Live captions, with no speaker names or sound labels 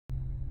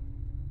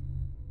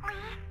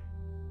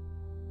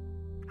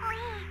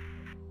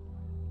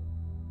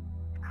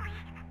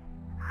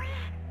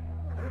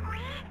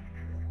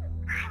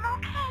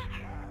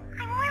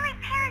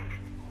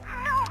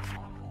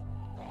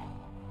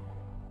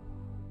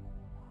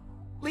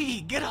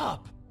Lee, get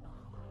up!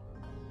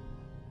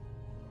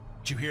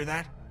 Did you hear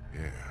that?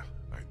 Yeah,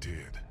 I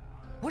did.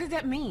 What did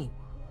that mean?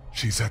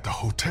 She's at the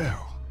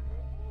hotel,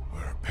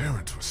 where her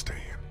parents were staying.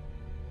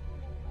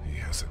 He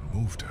hasn't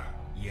moved her.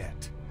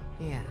 Yet.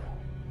 Yeah.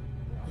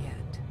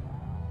 Yet.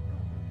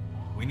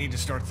 We need to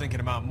start thinking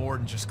about more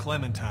than just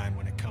Clementine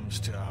when it comes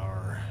to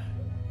our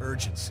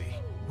urgency.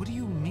 What do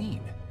you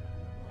mean?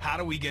 How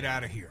do we get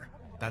out of here?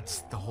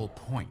 That's the whole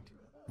point.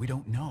 We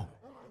don't know.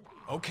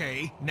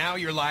 Okay, now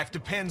your life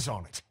depends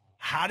on it.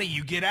 How do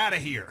you get out of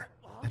here?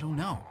 I don't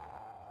know.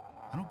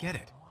 I don't get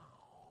it.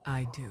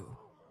 I do.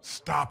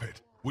 Stop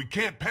it. We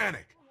can't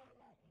panic.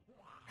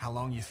 How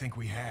long you think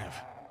we have?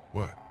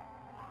 What?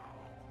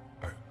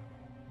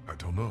 I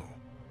don't know.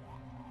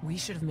 We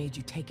should have made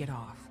you take it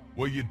off.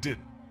 Well, you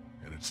didn't,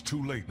 and it's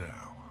too late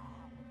now.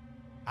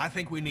 I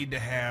think we need to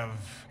have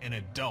an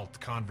adult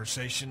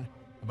conversation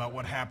about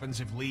what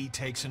happens if Lee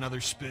takes another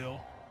spill.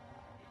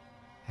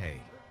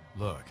 Hey,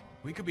 look.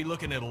 We could be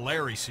looking at a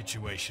Larry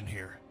situation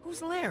here.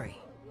 Who's Larry?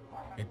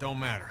 It don't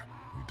matter.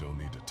 We don't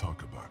need to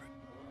talk about it.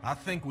 I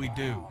think we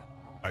do.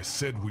 I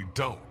said we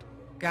don't.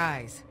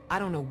 Guys, I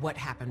don't know what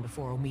happened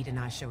before Omid and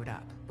I showed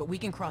up, but we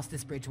can cross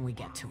this bridge when we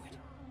get to it.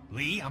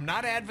 Lee, I'm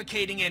not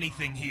advocating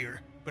anything here,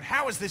 but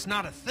how is this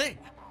not a thing?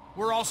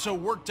 We're all so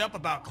worked up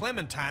about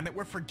Clementine that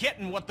we're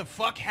forgetting what the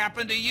fuck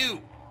happened to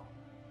you.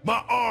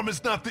 My arm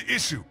is not the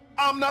issue.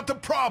 I'm not the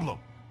problem.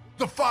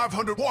 The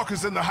 500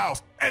 walkers in the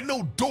house and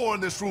no door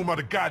in this room are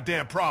the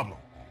goddamn problem.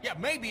 Yeah,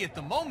 maybe at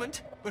the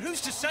moment, but who's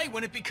to say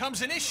when it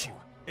becomes an issue?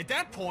 At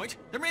that point,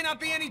 there may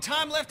not be any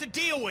time left to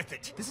deal with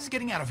it. This is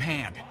getting out of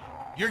hand.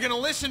 You're gonna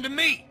listen to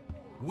me.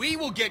 We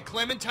will get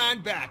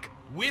Clementine back,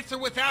 with or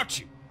without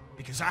you,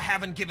 because I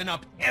haven't given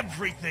up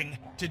everything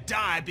to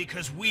die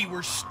because we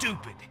were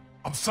stupid.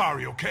 I'm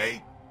sorry,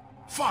 okay?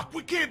 Fuck,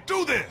 we can't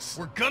do this!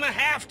 We're gonna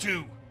have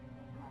to.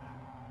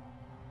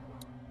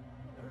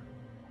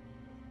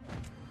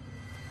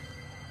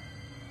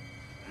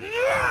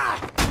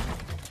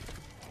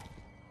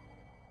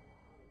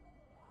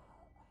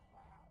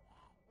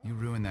 You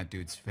ruined that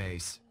dude's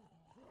face.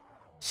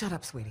 Shut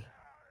up, sweetie.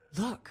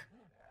 Look.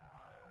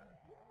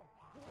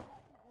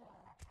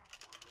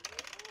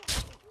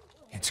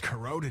 It's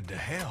corroded to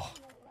hell.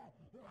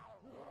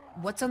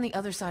 What's on the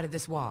other side of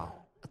this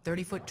wall? A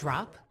 30-foot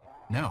drop?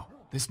 No,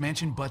 this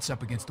mansion butts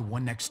up against the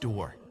one next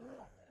door.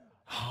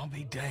 I'll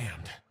be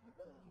damned.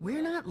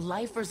 We're not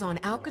lifers on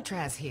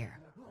Alcatraz here.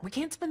 We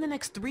can't spend the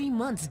next 3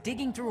 months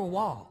digging through a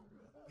wall.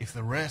 If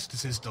the rest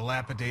is as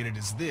dilapidated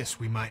as this,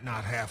 we might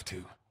not have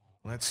to.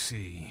 Let's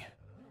see.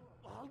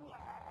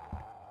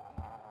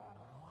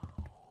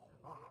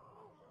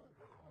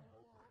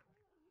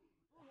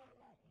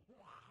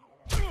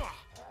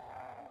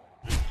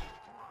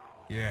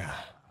 Yeah,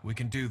 we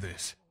can do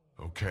this.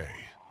 Okay.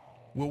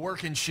 We'll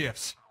work in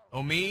shifts.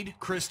 Omid,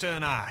 Krista,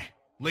 and I.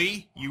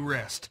 Lee, you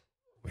rest.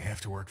 We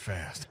have to work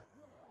fast.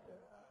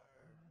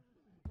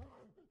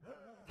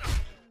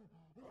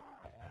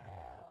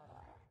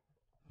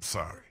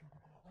 Sorry.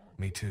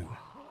 Me too.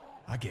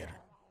 I get her.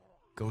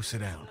 Go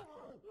sit down.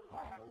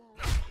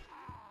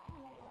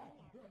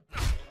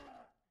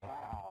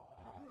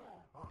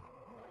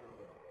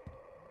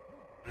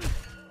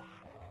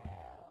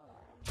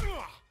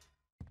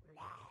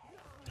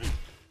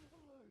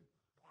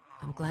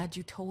 I'm glad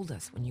you told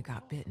us when you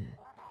got bitten.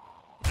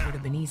 It would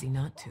have been easy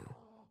not to.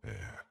 Yeah.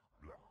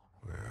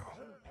 Well,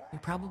 We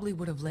probably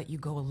would have let you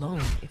go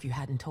alone if you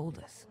hadn't told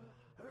us,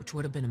 which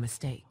would have been a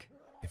mistake.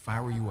 If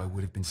I were you, I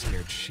would have been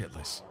scared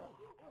shitless.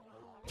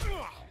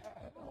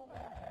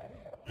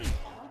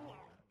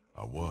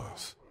 I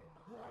was.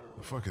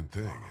 The fucking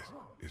thing,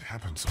 it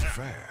happened so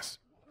fast.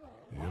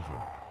 You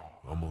ever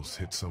almost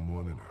hit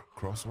someone in a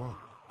crosswalk?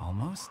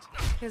 Almost?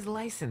 His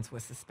license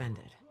was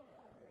suspended.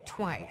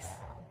 Twice.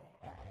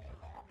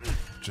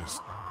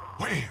 Just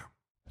wham!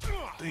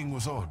 Thing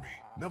was on me.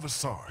 Never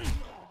saw it.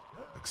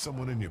 Like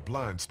someone in your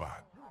blind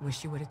spot.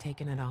 Wish you would have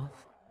taken it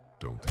off.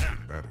 Don't think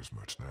it matters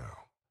much now.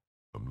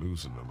 I'm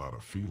losing a lot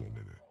of feeling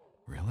in it.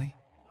 Really?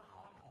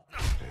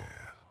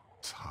 Yeah,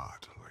 it's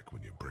hot, like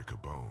when you break a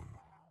bone.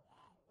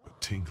 But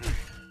tingly,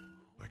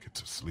 like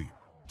it's asleep.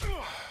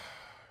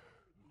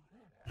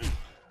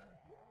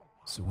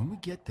 So when we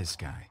get this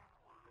guy,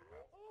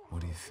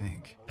 what do you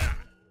think?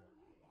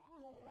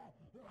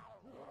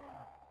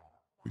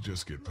 We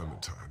just get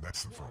Clementine,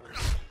 that's the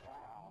focus.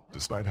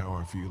 Despite how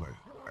I feel,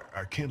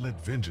 I can't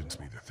let vengeance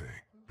be the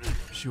thing.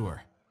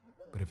 Sure,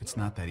 but if it's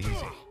not that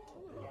easy...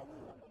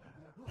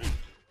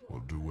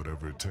 We'll do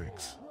whatever it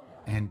takes.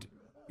 And,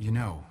 you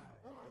know,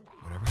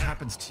 whatever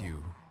happens to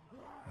you,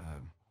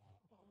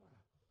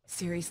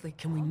 Seriously,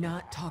 can we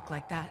not talk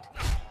like that?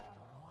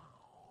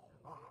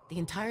 The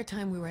entire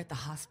time we were at the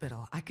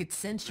hospital, I could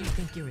sense you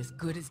think you're as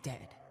good as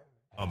dead.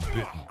 I'm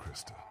bitten,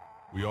 Krista.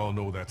 We all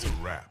know that's a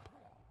wrap.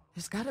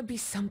 There's gotta be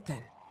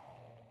something.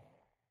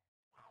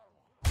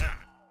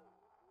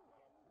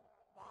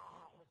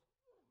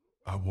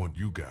 I want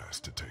you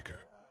guys to take her.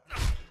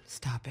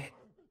 Stop it.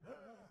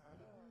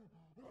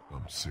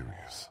 I'm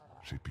serious.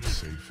 She'd be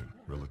safe and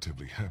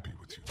relatively happy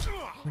with you two.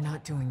 We're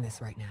not doing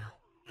this right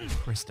now.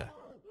 Krista,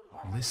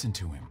 listen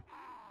to him.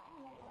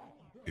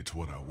 It's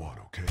what I want,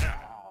 okay?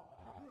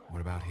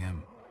 What about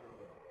him?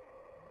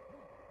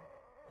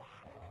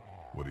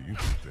 What do you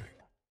two think?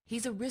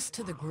 He's a risk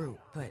to the group,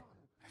 but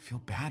I feel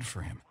bad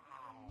for him.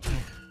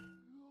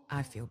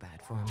 I feel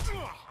bad for him too.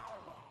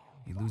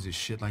 He loses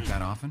shit like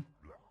that often?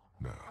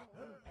 Nah,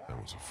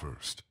 that was a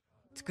first.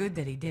 It's good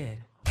that he did.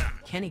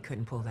 Kenny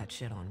couldn't pull that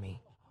shit on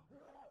me.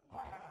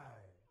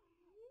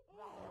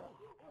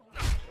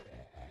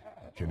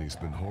 Kenny's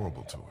been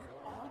horrible to her.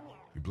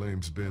 He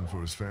blames Ben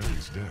for his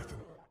family's death,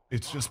 and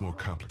it's just more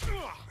complicated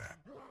than that.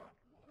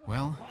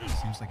 Well,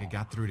 seems like it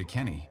got through to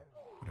Kenny.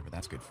 Whatever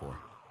that's good for.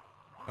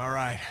 All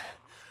right,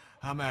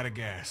 I'm out of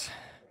gas.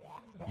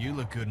 You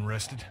look good and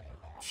rested.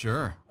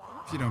 Sure,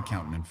 if you don't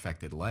count an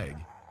infected leg.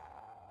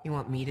 You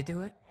want me to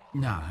do it?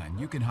 Nah, and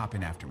you can hop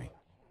in after me.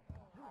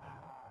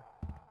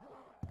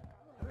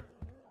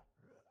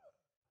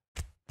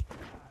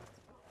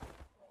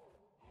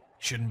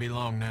 Shouldn't be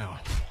long now.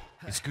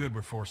 It's good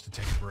we're forced to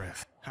take a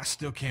breath. I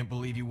still can't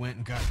believe you went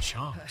and got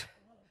chomped.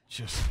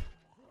 Just...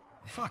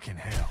 fucking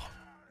hell.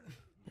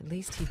 At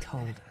least he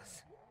told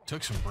us.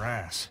 Took some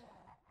brass.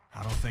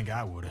 I don't think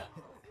I would've.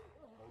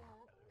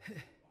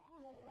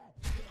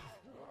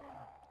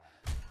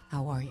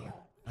 How are you?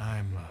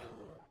 I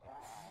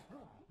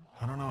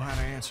don't know how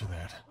to answer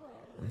that.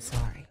 I'm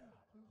sorry.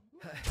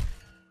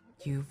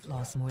 You've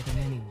lost more than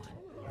anyone.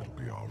 It'll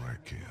be all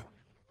right, kid.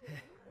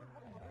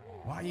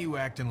 Why you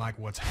acting like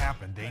what's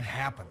happened ain't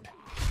happened?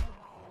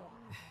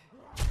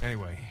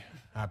 Anyway,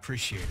 I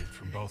appreciate it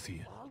from both of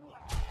you.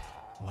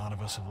 A lot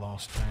of us have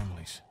lost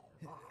families.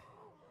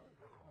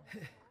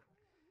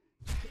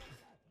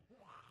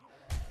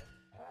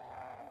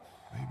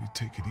 Maybe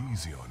take it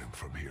easy on him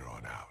from here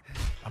on out.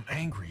 I'm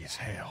angry as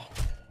hell.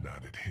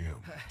 Not at him.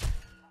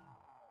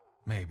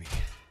 Maybe.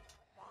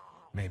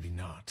 Maybe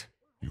not.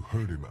 You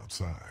hurt him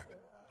outside.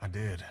 I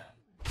did.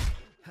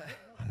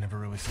 I never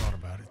really thought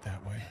about it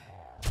that way.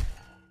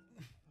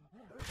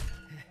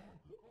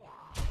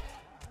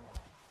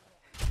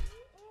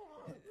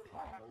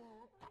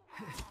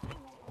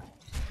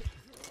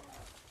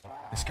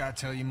 This guy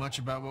tell you much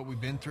about what we've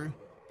been through?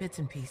 Bits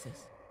and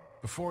pieces.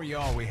 Before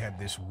y'all, we had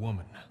this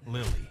woman,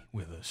 Lily,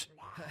 with us.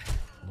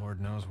 Lord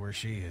knows where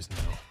she is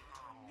now.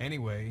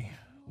 Anyway,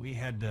 we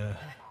had to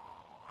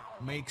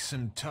make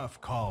some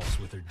tough calls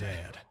with her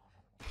dad.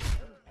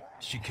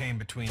 She came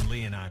between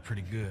Lee and I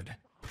pretty good.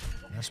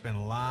 I spent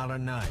a lot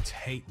of nights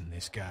hating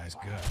this guy's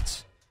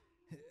guts.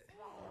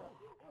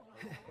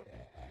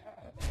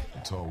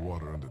 It's all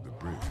water under the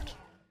bridge.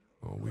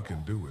 All we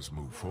can do is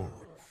move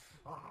forward.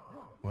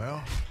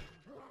 Well,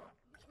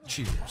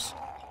 cheers.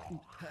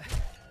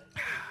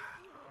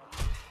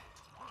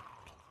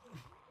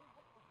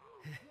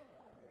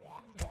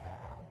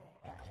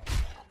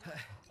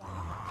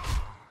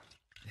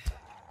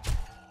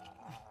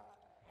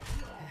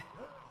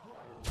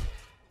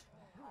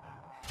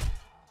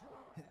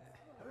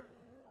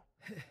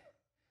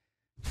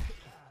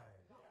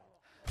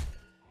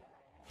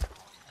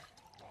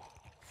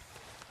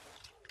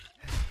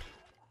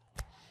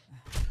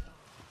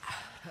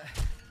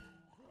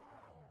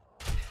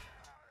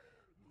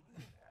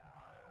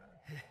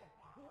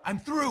 I'm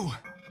through!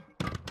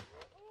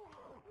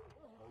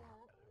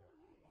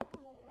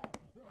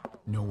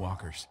 No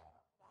walkers.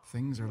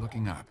 Things are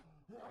looking up.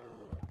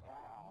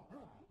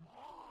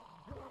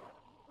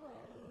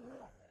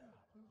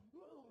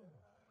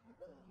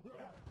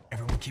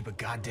 Everyone keep a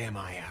goddamn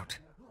eye out.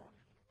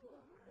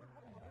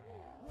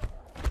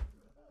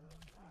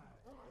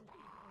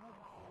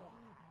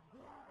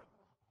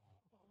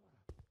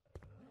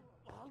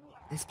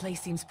 This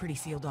place seems pretty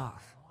sealed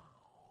off.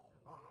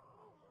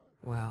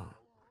 Well...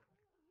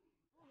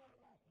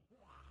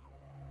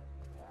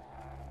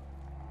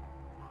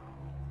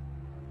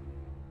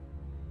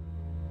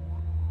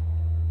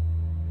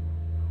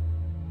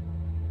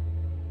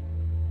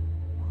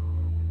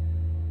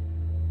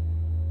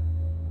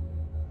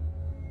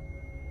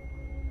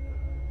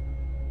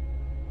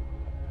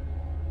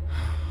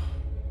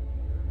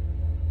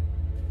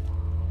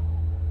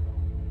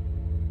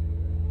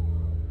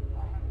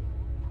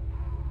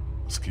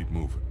 Let's keep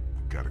moving.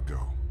 Gotta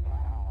go.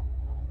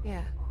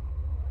 yeah.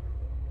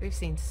 We've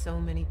seen so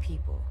many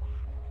people.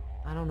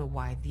 I don't know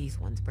why these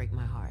ones break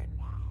my heart.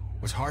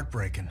 What's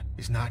heartbreaking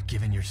is not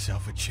giving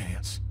yourself a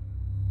chance.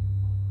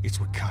 It's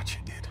what Katya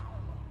did.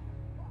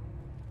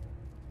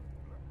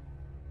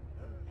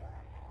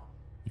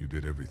 You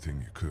did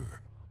everything you could.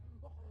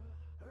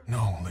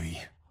 No,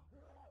 Lee.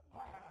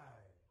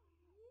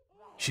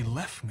 She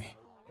left me.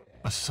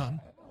 A son.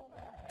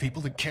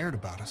 People that cared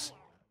about us.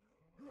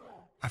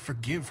 I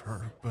forgive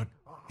her, but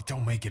it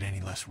don't make it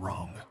any less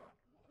wrong.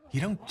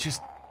 You don't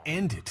just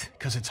end it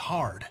because it's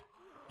hard.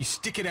 You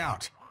stick it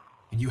out,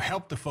 and you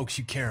help the folks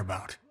you care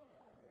about.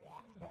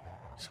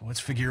 So let's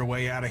figure a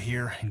way out of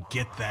here and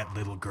get that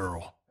little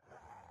girl.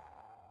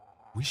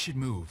 We should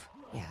move.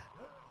 Yeah.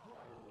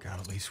 Got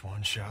at least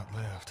one shot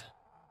left.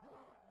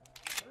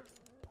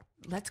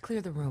 Let's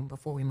clear the room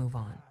before we move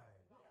on.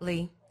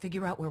 Lee,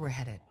 figure out where we're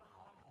headed.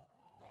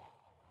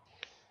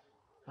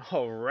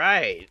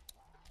 Alright.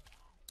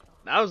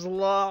 That was a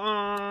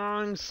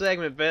long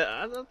segment, but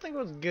I don't think it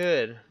was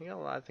good. We got a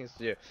lot of things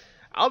to do.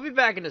 I'll be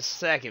back in a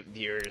second,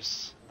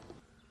 viewers.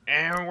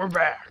 And we're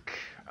back.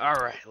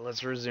 Alright,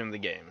 let's resume the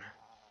game.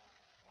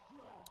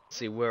 Let's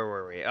see, where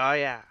were we? Oh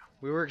yeah,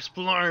 we were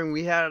exploring.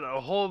 We had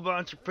a whole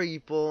bunch of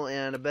people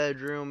and a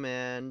bedroom,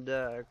 and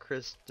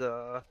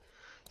Krista.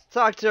 Let's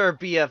talk to our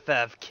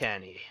BFF,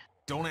 Kenny.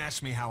 Don't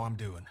ask me how I'm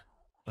doing.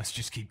 Let's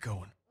just keep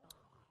going.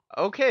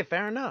 Okay,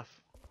 fair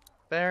enough.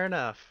 Fair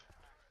enough.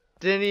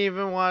 Didn't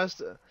even want us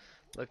to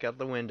look out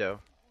the window.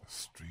 The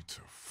streets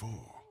are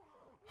full.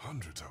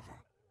 Hundreds of them.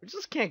 We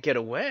just can't get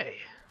away.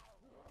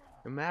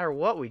 No matter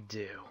what we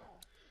do.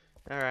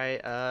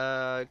 Alright,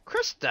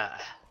 Krista.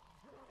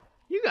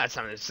 You got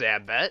something to say, I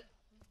bet.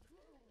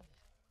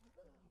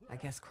 I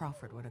guess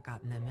Crawford would have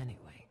gotten them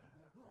anyway.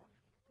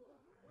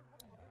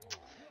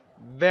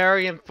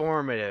 Very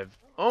informative.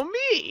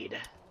 Omid!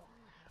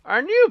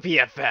 Our new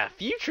BFF.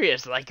 You treat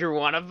us like you're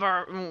one of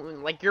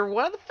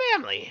the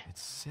family.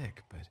 It's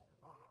sick, but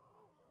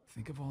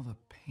think of all the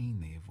pain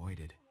they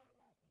avoided.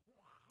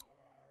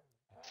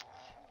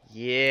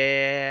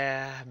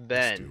 Yeah,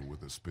 Ben. Still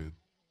with us, Bid?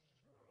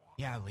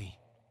 Yeah, Lee.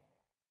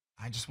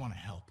 I just want to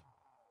help.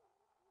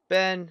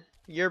 Ben,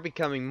 you're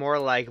becoming more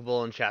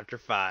likable in Chapter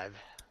 5.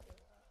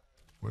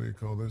 What do you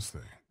call this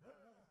thing?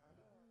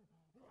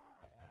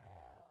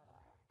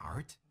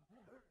 Art?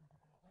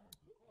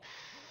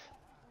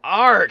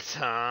 Art,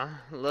 huh?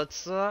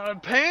 Let's,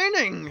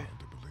 painting! Hard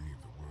to believe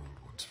the world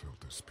once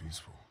felt this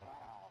peaceful.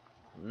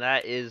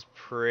 That is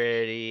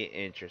pretty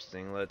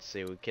interesting. Let's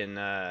see, we can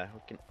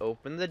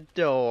open the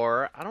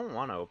door. I don't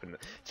want to open the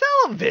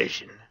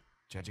television!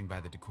 Judging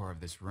by the decor of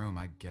this room,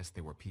 I guess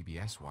they were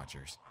PBS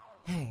watchers.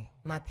 Hey,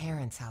 my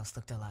parents' house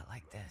looked a lot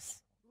like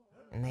this.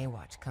 And they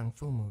watch kung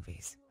fu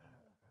movies.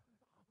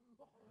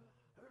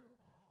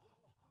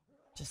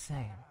 Just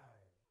saying.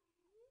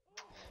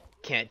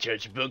 Can't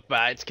judge a book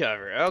by its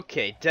cover.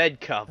 Okay,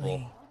 dead couple.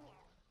 Lee,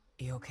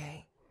 you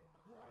okay?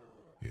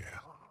 Yeah.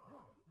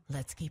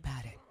 Let's keep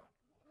at it.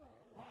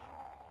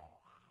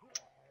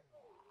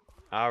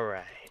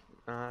 Alright.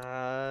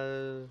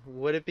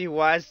 Would it be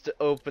wise to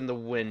open the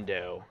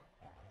window?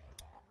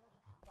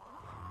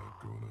 I'm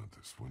not going out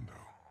this window.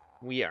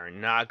 We are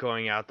not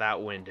going out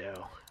that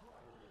window.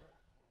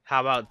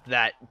 How about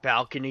that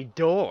balcony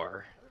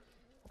door?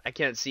 I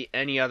can't see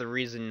any other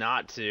reason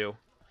not to.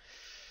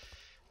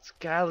 It's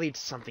gotta lead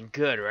to something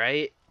good,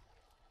 right?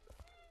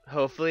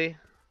 Hopefully.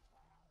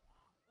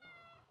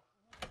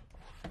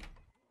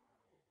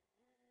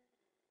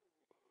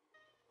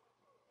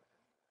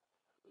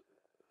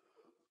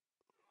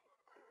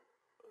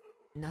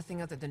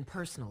 Nothing other than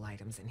personal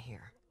items in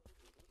here.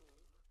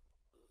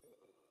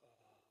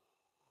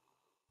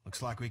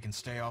 Looks like we can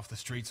stay off the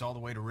streets all the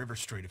way to River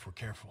Street if we're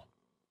careful.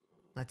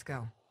 Let's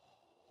go.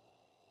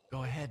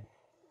 Go ahead.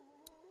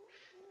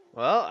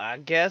 Well, I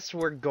guess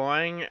we're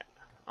going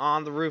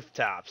on the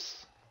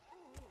rooftops.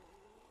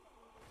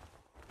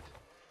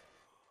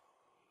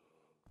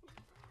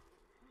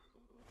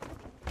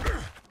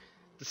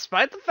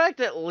 Despite the fact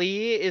that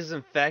Lee is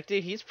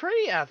infected, he's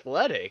pretty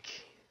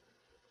athletic.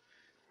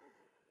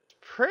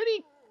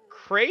 Pretty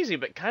crazy,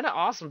 but kind of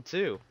awesome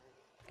too.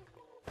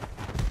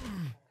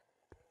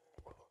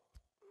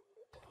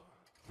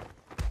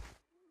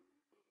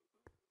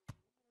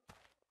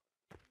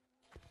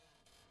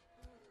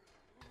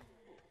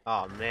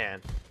 Oh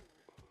man.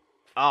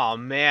 Oh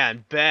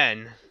man,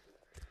 Ben.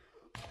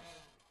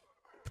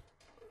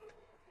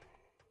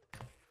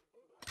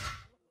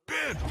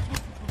 Ben!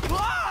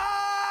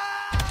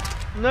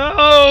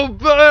 No,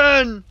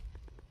 Ben!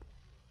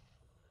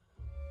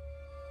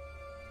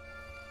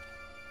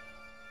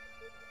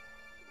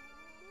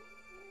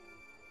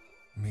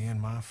 Me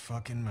and my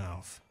fucking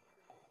mouth.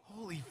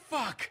 Holy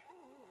fuck!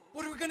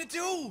 What are we gonna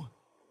do?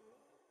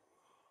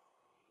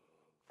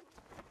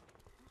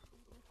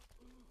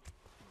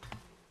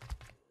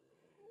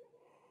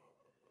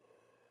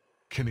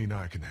 Kenny and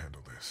I can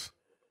handle this.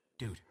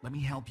 Dude, let me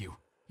help you.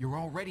 You're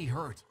already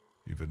hurt.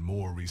 Even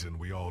more reason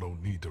we all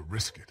don't need to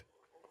risk it.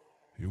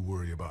 You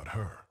worry about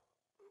her.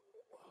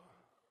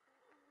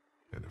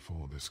 And if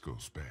all this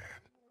goes bad,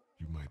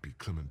 you might be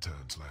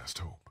Clementine's last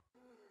hope.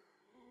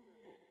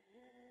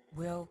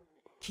 We'll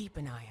keep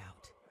an eye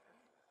out.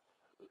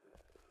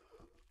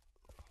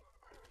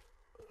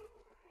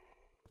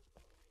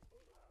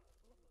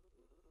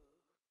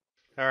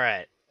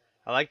 Alright.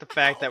 I like the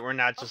fact that we're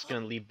not just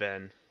gonna leave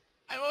Ben.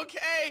 I'm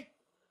okay.